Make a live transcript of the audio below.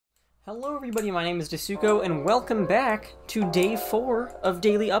Hello everybody, my name is Disuko, and welcome back to day 4 of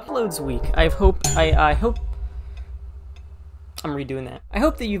Daily Uploads Week. I hope I'm redoing that. I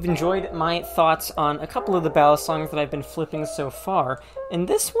hope that you've enjoyed my thoughts on a couple of the balisongs that I've been flipping so far. In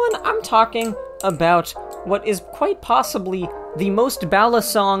this one, I'm talking about what is quite possibly the most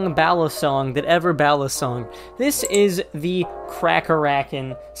balisong that ever balisonged. This is the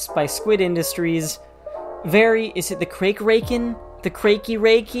raken by Squid Industries. Is it the raken? The crakey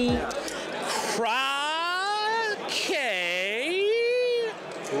rakey?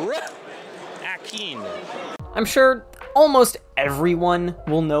 I'm sure almost everyone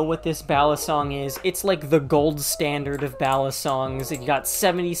will know what this balisong is. It's like the gold standard of balisongs. You got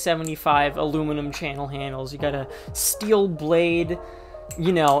 70-75 aluminum channel handles. You got a steel blade.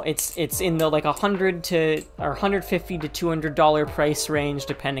 You know, it's in the like $150 to $200 price range,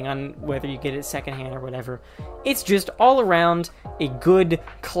 depending on whether you get it secondhand or whatever. It's just all around a good,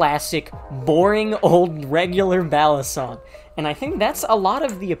 classic, boring, old, regular balisong. And I think that's a lot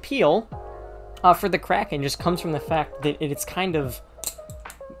of the appeal for the Kraken, just comes from the fact that it's kind of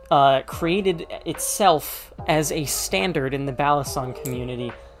created itself as a standard in the balisong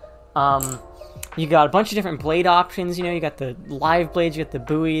community. You got a bunch of different blade options, you know, you got the live blades, you got the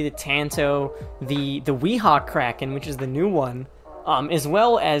buoy, the tanto, the Weehawk Kraken, which is the new one, as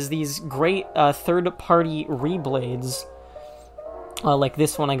well as these great third-party reblades, like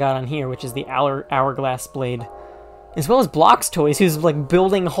this one I got on here, which is the hourglass blade, as well as Blocks Toys, who's like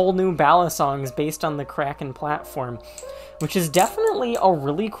building whole new balisongs based on the Kraken platform, which is definitely a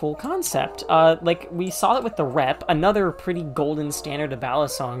really cool concept. Like, we saw it with the Rep, another pretty golden standard of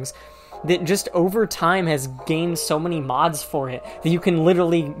balisongs, that just over time has gained so many mods for it that you can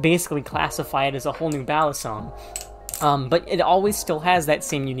literally basically classify it as a whole new balisong. But it always still has that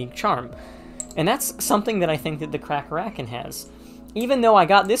same unique charm. And that's something that I think that the Kraken has. Even though I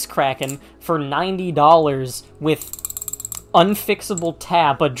got this Kraken for $90 with unfixable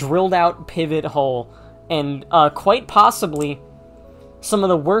tap, a drilled out pivot hole, and quite possibly some of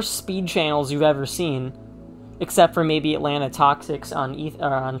the worst speed channels you've ever seen, except for maybe Atlanta Toxics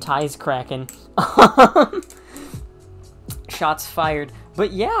on Ty's Kraken. Shots fired.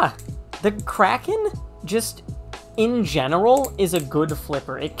 But yeah, the Kraken, just in general, is a good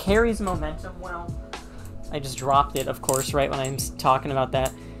flipper. It carries momentum well. I just dropped it, of course, right when I'm talking about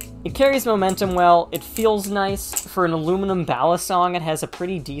that. It carries momentum well. It feels nice. For an aluminum balisong, it has a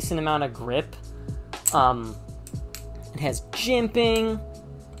pretty decent amount of grip. It has jimping.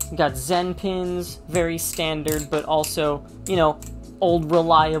 You got Zen pins, very standard, but also, you know, old,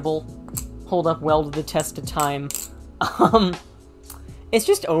 reliable, hold up well to the test of time. It's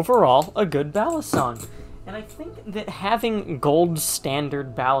just overall a good balisong. And I think that having gold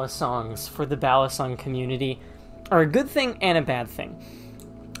standard balisongs for the balisong community are a good thing and a bad thing.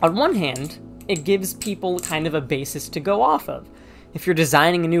 On one hand, it gives people kind of a basis to go off of. If you're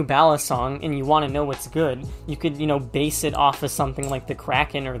designing a new balisong and you want to know what's good, you could, you know, base it off of something like the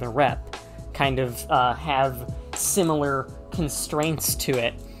Kraken or the Rep, kind of have similar constraints to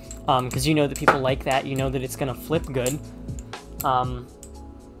it, because you know that people like that, you know that it's going to flip good, and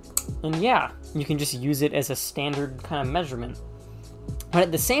yeah, you can just use it as a standard kind of measurement. But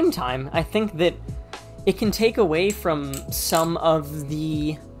at the same time, I think that it can take away from some of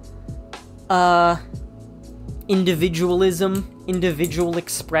the individual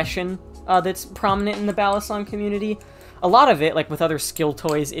expression that's prominent in the balisong community. A lot of it, like with other skill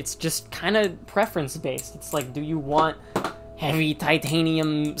toys, it's just kind of preference-based. It's like, do you want heavy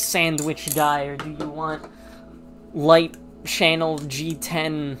titanium sandwich die, or do you want light channel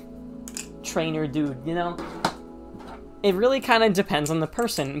G10 trainer dude, you know? It really kind of depends on the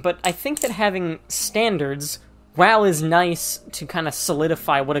person, but I think that having standards, while is nice to kind of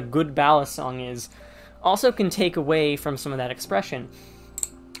solidify what a good balisong is, also can take away from some of that expression.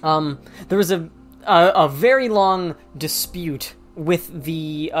 There was a very long dispute with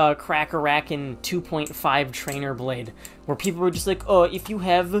the Raken 2.5 trainer blade, where people were just like, oh, if you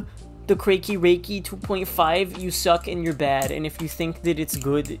have the Crakey Reiki 2.5, you suck and you're bad, and if you think that it's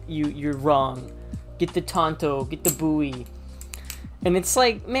good, you're wrong. Get the tanto, get the buoy. And it's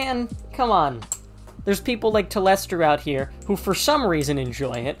like, man, come on. There's people like Telester out here who for some reason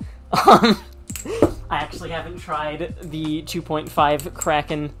enjoy it. I actually haven't tried the 2.5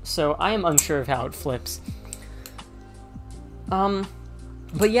 Kraken, so I am unsure of how it flips. But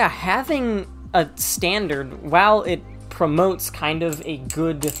yeah, having a standard, while it promotes kind of a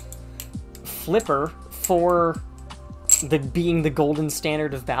good flipper for being the golden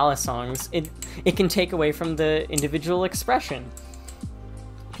standard of balisongs, it can take away from the individual expression.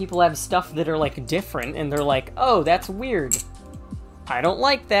 People have stuff that are like different, and they're like, oh, that's weird. I don't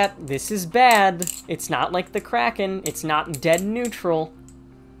like that. This is bad. It's not like the Kraken. It's not dead neutral.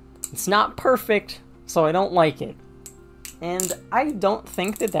 It's not perfect, so I don't like it. And I don't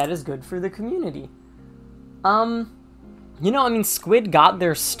think that that is good for the community. You know, I mean, Squid got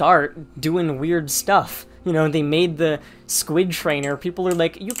their start doing weird stuff. You know, they made the Squid trainer. People are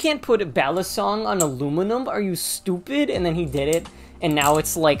like, you can't put a balisong on aluminum? Are you stupid? And then he did it. And now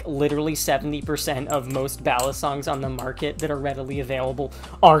it's like literally 70% of most balisongs on the market that are readily available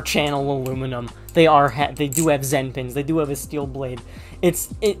are channel aluminum. They do have Zen pins. They do have a steel blade. It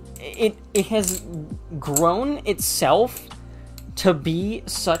has grown itself to be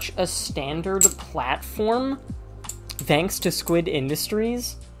such a standard platform, thanks to Squid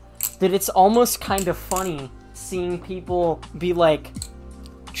Industries, that it's almost kind of funny seeing people be like,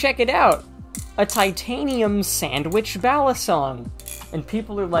 check it out, a titanium sandwich balisong. And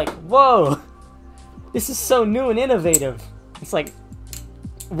people are like, whoa, this is so new and innovative. It's like,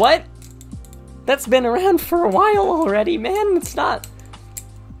 what? That's been around for a while already, man. It's not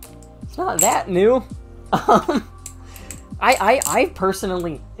that new. I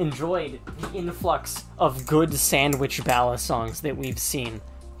personally enjoyed the influx of good sandwich balisongs that we've seen.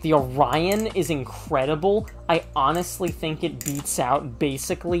 The Orion is incredible. I honestly think it beats out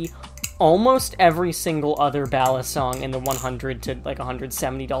basically almost every single other balisong in the $100 to like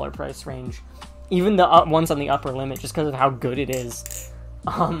 $170 price range. Even the ones on the upper limit, just because of how good it is.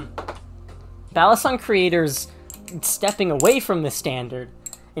 Balisong creators stepping away from the standard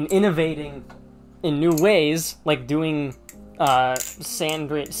and innovating in new ways, like doing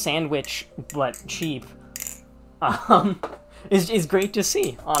sandwich but cheap, is great to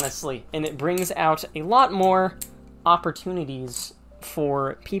see, honestly. And it brings out a lot more opportunities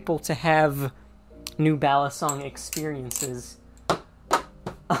for people to have new balisong experiences.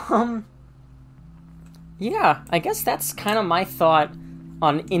 Yeah, I guess that's kind of my thought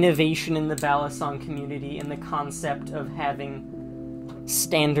on innovation in the balisong community and the concept of having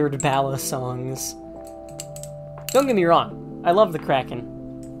standard balisongs. Don't get me wrong, I love the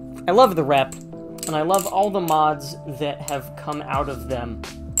Kraken, I love the rep, and I love all the mods that have come out of them.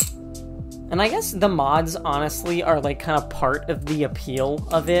 And I guess the mods, honestly, are like kind of part of the appeal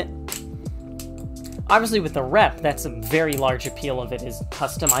of it. Obviously with the rep, that's a very large appeal of it, is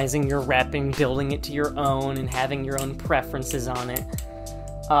customizing your rep and building it to your own and having your own preferences on it.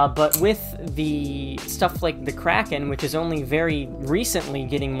 But with the stuff like the Kraken, which is only very recently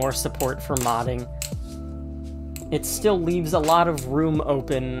getting more support for modding, it still leaves a lot of room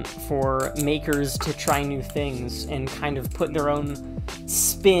open for makers to try new things and kind of put their own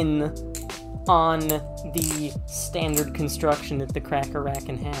spin on the standard construction that the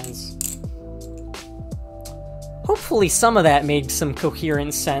Kraken has. Hopefully some of that made some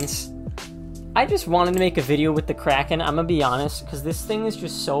coherent sense. I just wanted to make a video with the Kraken, I'm gonna be honest, because this thing is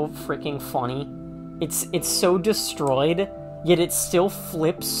just so freaking funny. It's so destroyed, yet it still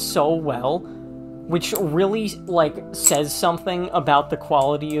flips so well, which really, like, says something about the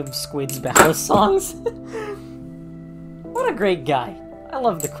quality of Squid's balisongs. What a great guy. I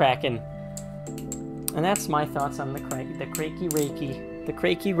love the Kraken. And that's my thoughts on the Krakey Reiki. The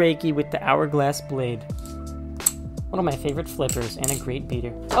Krakey Reiki with the hourglass blade. One of my favorite flippers and a great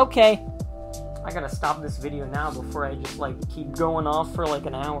beater. Okay. I gotta stop this video now before I just, like, keep going off for, like,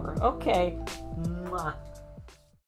 an hour. Okay. Mwah.